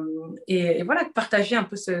et voilà, de partager un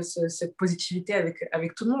peu cette positivité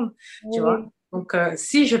avec tout le monde, tu vois. Donc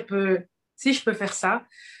si je peux faire ça,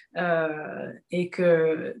 et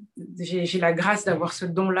que j'ai la grâce d'avoir ce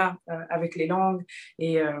don-là avec les langues,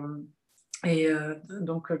 et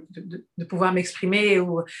donc de pouvoir m'exprimer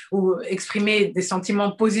ou exprimer des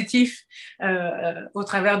sentiments positifs au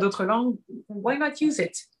travers d'autres langues, why not use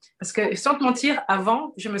it? Parce que sans te mentir,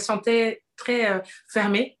 avant, je me sentais très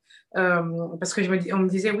fermée, parce que on me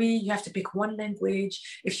disait, oui, you have to pick one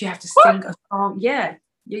language, if you have to sing a song, yeah.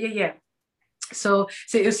 So,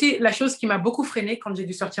 c'est aussi la chose qui m'a beaucoup freinée quand j'ai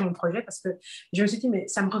dû sortir mon projet, parce que je me suis dit, mais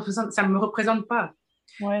ça me représente pas.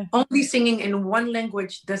 Ouais. Only singing in one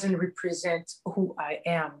language doesn't represent who I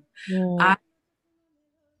am. I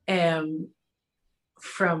am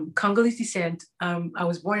from Congolese descent. I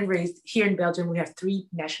was born and raised here in Belgium. We have 3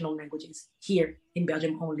 national languages here in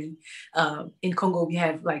Belgium only. In Congo, we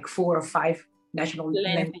have like 4 or 5 national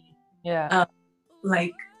languages. Yeah.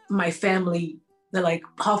 Like my family, like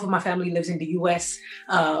half of my family lives in the US.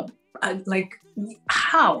 Like,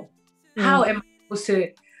 how am I supposed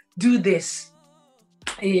to do this?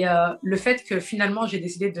 Et le fait que finalement j'ai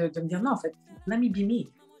décidé de me dire non, en fait, let me be me.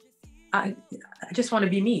 I just want to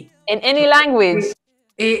be me. In any language.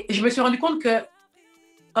 Et je me suis rendu compte que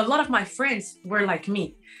a lot of my friends were like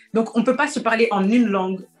me. Donc on peut pas se parler en une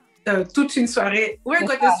langue toute une soirée. We're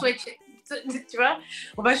going to switch. Tu vois,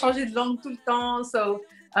 on va changer de langue tout le temps. So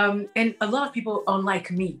and a lot of people are like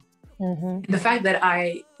me. The fact that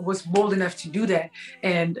I was bold enough to do that,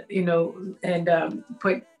 and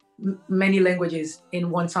put many languages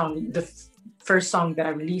in one song, the first song that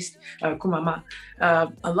I released, Kumama,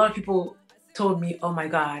 a lot of people told me, oh my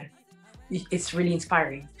God, it's really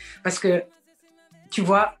inspiring. Parce que, tu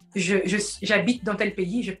vois, j'habite dans tel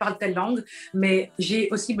pays, je parle telle langue, mais j'ai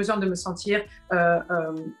aussi besoin de me sentir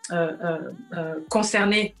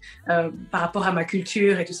concernée par rapport à ma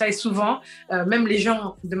culture et tout ça. Et souvent, même les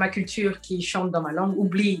gens de ma culture qui chantent dans ma langue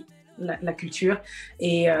oublient la culture,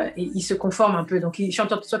 et ils se conforment un peu. Donc, ils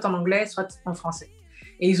chantent soit en anglais, soit en français.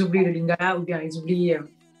 Et ils oublient le lingala, ou bien ils oublient...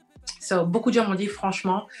 beaucoup de gens m'ont dit,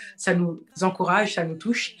 franchement, ça nous encourage, ça nous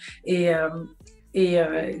touche. Et en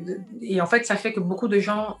fait, ça fait que beaucoup de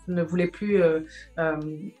gens ne voulaient plus...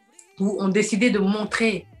 ou ont décidé de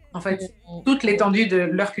montrer, en fait, toute l'étendue de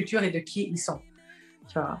leur culture et de qui ils sont.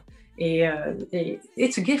 Tu vois? Et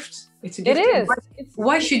it's a gift. It's a gift. It is.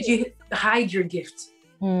 Why should you hide your gift?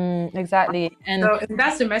 Exactly, and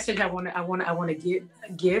that's the message I want to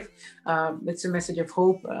give. It's a message of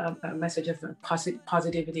hope, a message of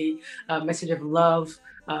positivity, a message of love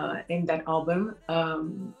in that album.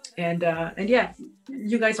 And yeah,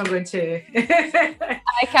 you guys are going to.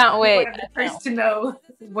 I can't wait. First to know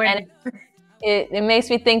when. It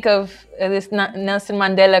makes me think of this Nelson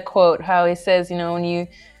Mandela quote, how he says, when you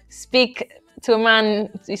speak to a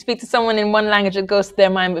man, you speak to someone in one language, it goes to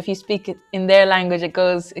their mind, but if you speak it in their language, it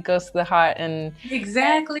goes to the heart. And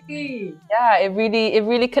exactly, yeah, it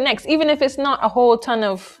really connects, even if it's not a whole ton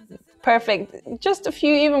of perfect, just a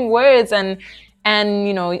few even words, and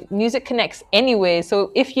music connects anyway.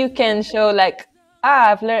 So if you can show like,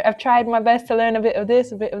 I've tried my best to learn a bit of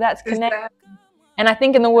this, a bit of that to connect. Exactly. And I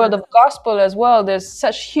think in the world of gospel as well, there's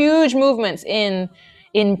such huge movements in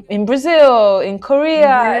Brazil, in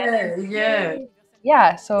Korea. Yeah.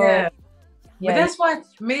 Yeah, so Yeah. But yeah, that's what.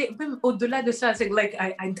 Même au-delà de ça, c'est like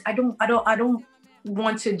I don't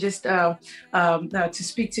want to just to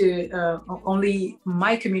speak to only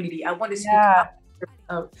my community. I want to speak yeah,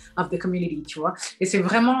 of the community, tu vois. Et c'est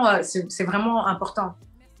vraiment important.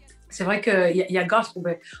 C'est vrai qu'il y a gospel,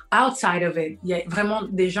 but outside of it, il y a vraiment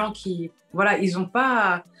des gens qui, voilà, ils n'ont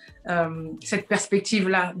pas cette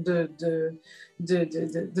perspective-là de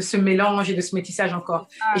ce mélange et de ce métissage encore.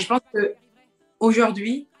 Et je pense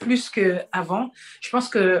qu'aujourd'hui, plus qu'avant, je pense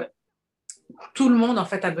que tout le monde, en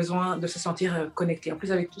fait, a besoin de se sentir connecté. En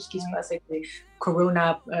plus, avec tout ce qui se passe avec les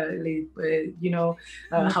corona,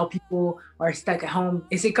 how people are stuck at home.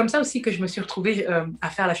 Et c'est comme ça aussi que je me suis retrouvée à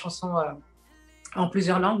faire la chanson en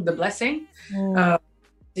plusieurs langues, The Blessing.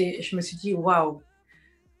 Et je me suis dit, wow,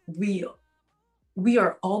 we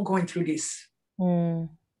are all going through this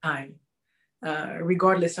time,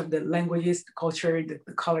 regardless of the languages, the culture,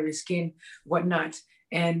 the color of skin, whatnot.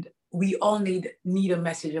 And we all need a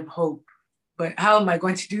message of hope. But how am I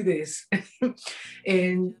going to do this?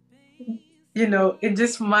 And, in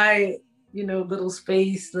just my, little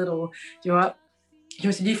space, tu vois, je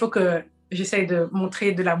me suis dit, il faut que j'essaye de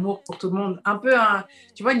montrer de l'amour pour tout le monde. Un peu,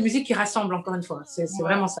 tu vois, une musique qui rassemble, encore une fois. C'est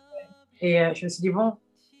vraiment ça. Et je me suis dit, bon,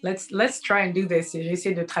 let's try and do this. Et j'ai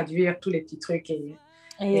essayé de traduire tous les petits trucs.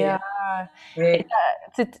 Et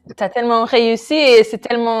t'as tellement réussi et c'est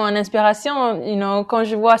tellement une inspiration. Quand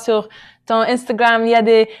je vois sur ton Instagram, il y a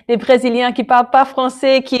des Brésiliens qui parlent pas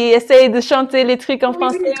français, qui essayent de chanter les trucs en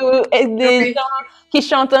français ou des gens qui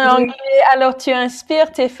chantent en anglais. Alors, tu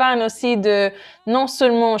inspires tes fans aussi de non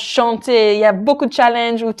seulement chanter. Il y a beaucoup de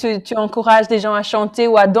challenges où tu encourages des gens à chanter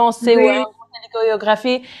ou à danser ou à inventer des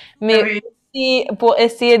chorégraphies, mais aussi pour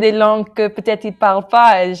essayer des langues que peut-être ils parlent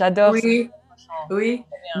pas. Et j'adore ça. Oui,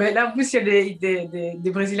 mais là en plus il y a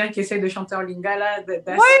des Brésiliens qui essaient de chanter en lingala.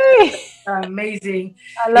 That's amazing.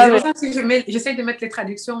 C'est pour ça que j'essaie de mettre les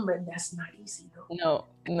traductions, mais that's not easy though. No.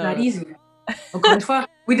 Not easy. Encore une fois,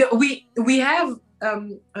 we have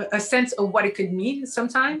a sense of what it could mean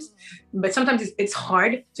sometimes, but sometimes it's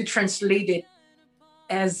hard to translate it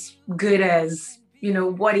as good as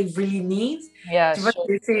what it really means. Yeah, tu vois,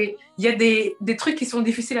 il y a des trucs qui sont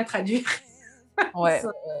difficiles à traduire. Ouais.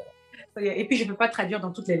 Et puis je peux pas traduire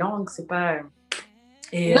dans toutes les langues, c'est pas.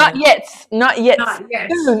 Not yet. Not yet.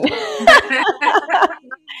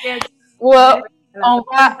 Well,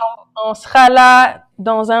 on sera là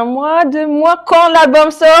dans 1 mois, 2 mois. Quand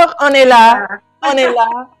l'album sort, on est là. On est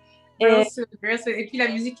là. Et puis la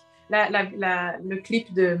musique, le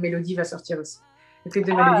clip de Mélodie va sortir aussi. Le clip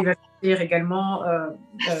de Mélodie va sortir également,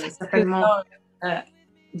 certainement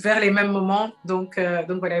vers les mêmes moments. Donc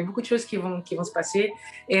voilà, il y a beaucoup de choses qui vont se passer.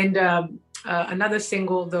 And another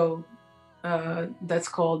single though that's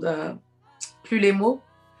called Plus les mots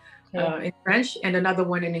in French, and another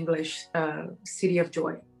one in English, City of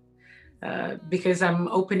Joy. Because I'm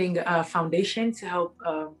opening a foundation to help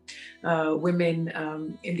women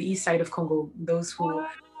in the east side of Congo, those who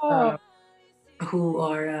are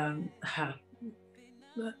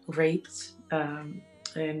raped,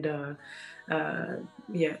 and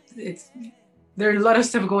there are a lot of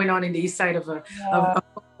stuff going on in the east side of Congo,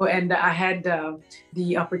 and I had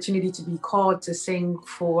the opportunity to be called to sing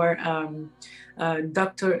for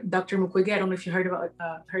Dr. Mukwege. I don't know if you heard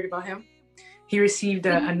about him. He received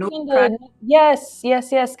a Nobel Prize. Yes.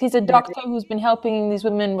 He's a doctor who's been helping these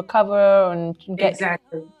women recover and get...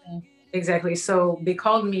 Exactly. So they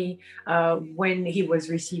called me when he was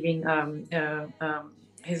receiving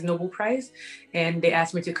his Nobel Prize, and they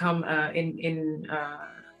asked me to come in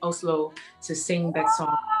Oslo to sing that song.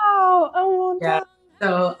 Wow! I want that.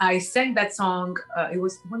 So I sang that song.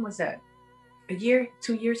 When was that?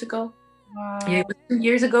 2 years ago? Wow. Yeah, it was 2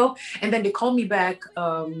 years ago. And then they called me back,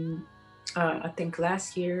 I think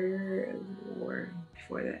last year or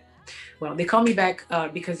before that. Well, they called me back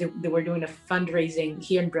because they were doing a fundraising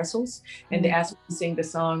here in Brussels, and they asked me to sing the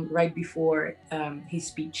song right before his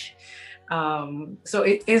speech. So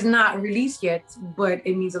it is not released yet, but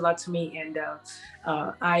it means a lot to me, and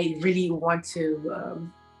I really want to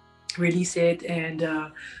release it and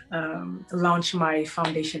launch my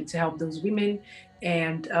foundation to help those women,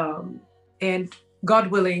 and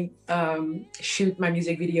God willing, shoot my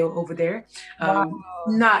music video over there.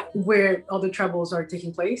 Not where all the troubles are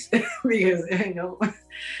taking place, because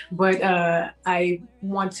but I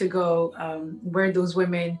want to go where those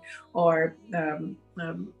women are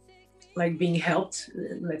like being helped,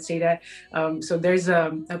 let's say that. So there's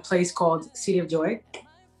a place called City of Joy,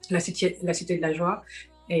 la Cité de la Joie.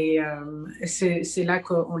 Et c'est là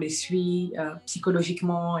qu'on les suit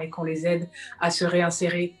psychologiquement et qu'on les aide à se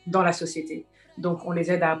réinsérer dans la société. Donc, on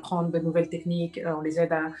les aide à apprendre de nouvelles techniques, on les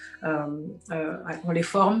aide on les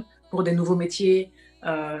forme pour des nouveaux métiers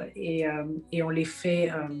et on les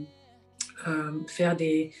fait faire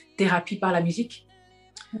des thérapies par la musique.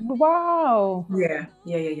 Wow!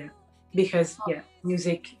 Yeah. Because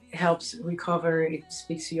music helps recover. It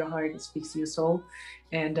speaks to your heart. It speaks to your soul,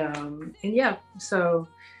 and yeah. So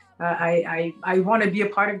I want to be a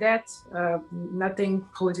part of that. Nothing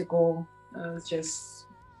political. Just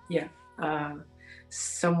yeah.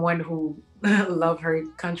 Someone who love her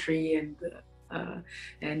country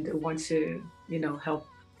and wants to help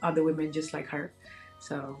other women just like her.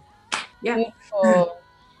 So yeah. Beautiful.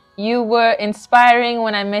 You were inspiring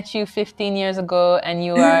when I met you 15 years ago, and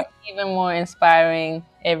you are even more inspiring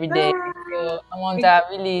every day. So, Amanda,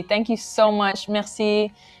 really, thank you so much.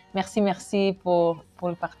 Merci, merci pour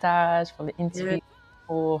le partage, pour l'interview.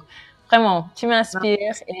 Vraiment, tu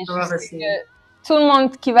m'inspires et je sais que tout le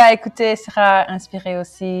monde qui va écouter sera inspiré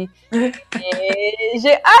aussi. Et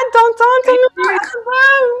j'ai hâte d'entendre ton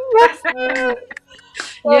album.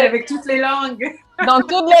 Yeah, avec toutes les langues. Dans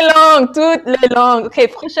toutes les langues. OK,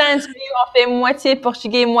 prochaine interview, on fait moitié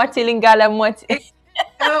portugais, moitié lingala, moitié.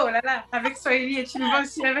 Oh là là, avec Swahili et Chiluba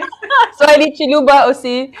aussi avec. Swahili, Chiluba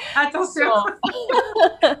aussi. Attention.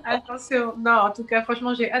 Attention. Non, en tout cas,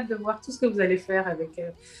 franchement, j'ai hâte de voir tout ce que vous allez faire avec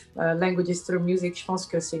Languages Through Music. Je pense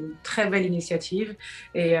que c'est une très belle initiative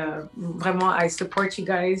et vraiment, I support you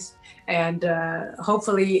guys. And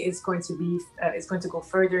hopefully it's going to go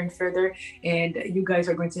further and further, and you guys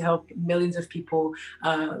are going to help millions of people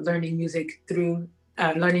learning music through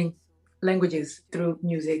learning languages through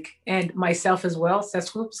music, and myself as well. Ça se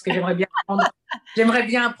trouve parce que j'aimerais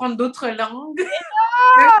bien apprendre d'autres langues.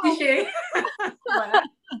 Voilà.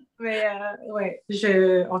 Mais ouais,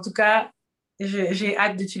 en tout cas, j'ai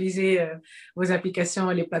hâte d'utiliser vos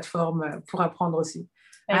applications et les plateformes pour apprendre aussi.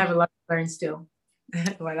 I have a lot to learn still.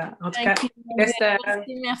 Voilà. En tout cas,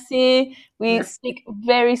 merci. We speak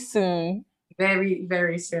very soon. Very,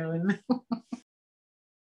 very soon.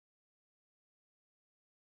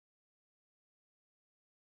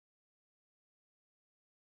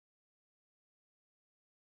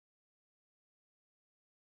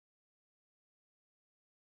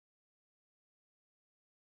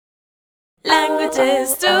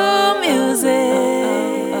 Languages to music.